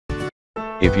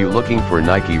If you looking for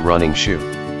Nike running shoe,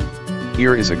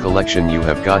 here is a collection you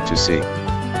have got to see.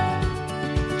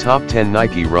 Top 10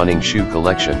 Nike running shoe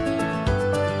collection.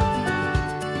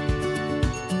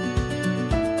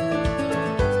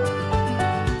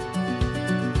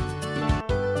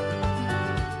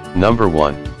 Number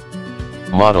 1.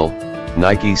 Model,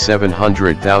 Nike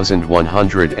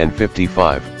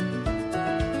 700,155.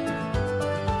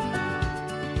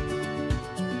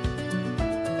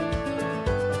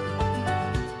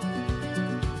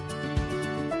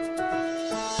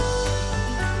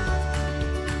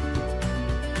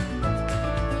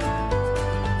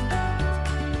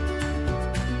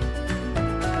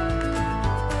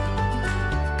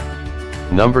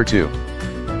 Number 2.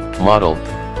 Model,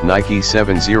 Nike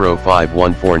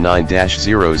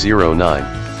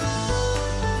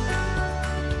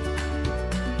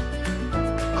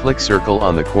 705149-009. Click circle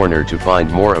on the corner to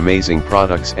find more amazing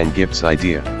products and gifts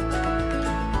idea.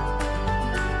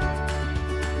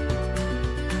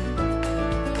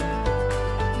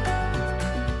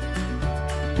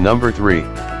 Number 3.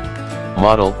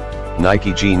 Model,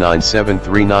 Nike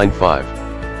G97395.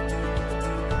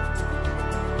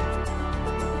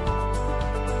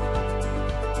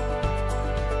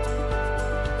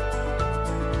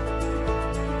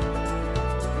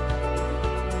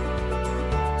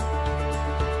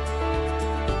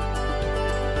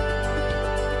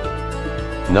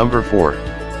 Number 4.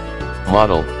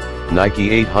 Model,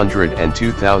 Nike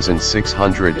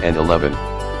 802,611.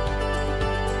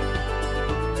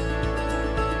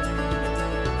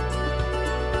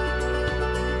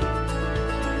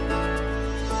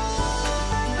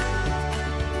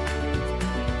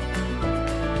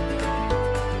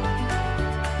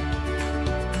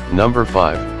 Number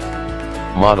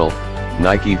 5. Model,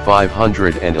 Nike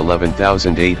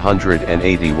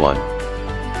 511,881.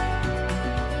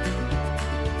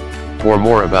 For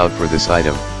more about for this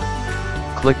item,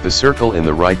 click the circle in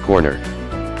the right corner.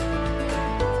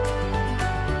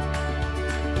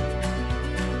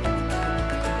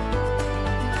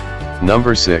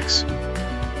 Number 6.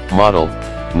 Model,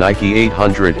 Nike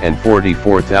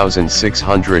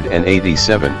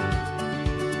 844,687.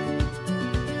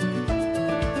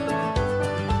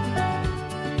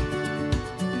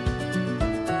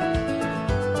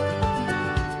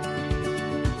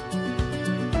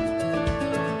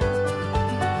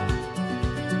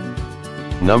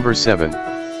 Number 7.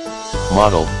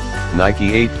 Model,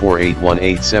 Nike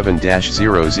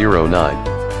 8481887-009.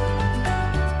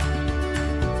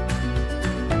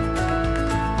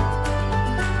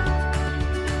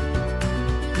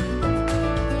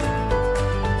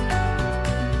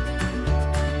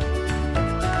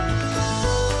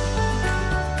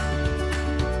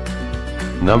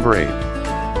 Number 8.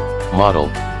 Model,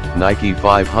 Nike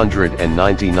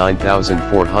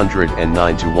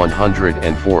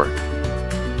 599,409-104.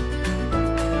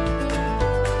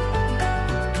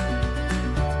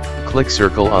 Click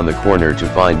circle on the corner to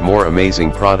find more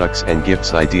amazing products and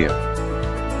gifts idea.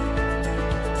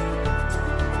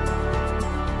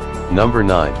 Number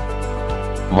 9.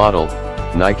 Model,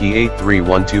 Nike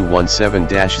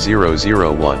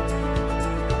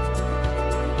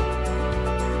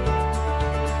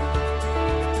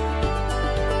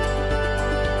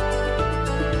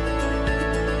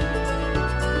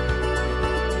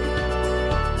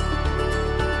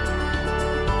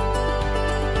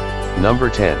Number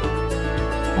 10.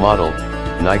 Model,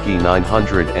 Nike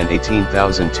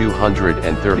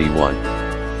 918,231.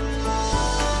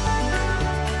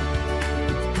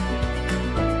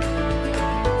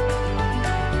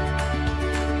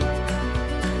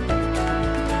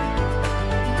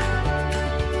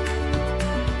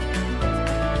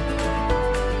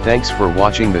 Thanks for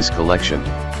watching this collection.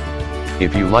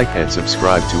 If you like and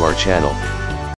subscribe to our channel.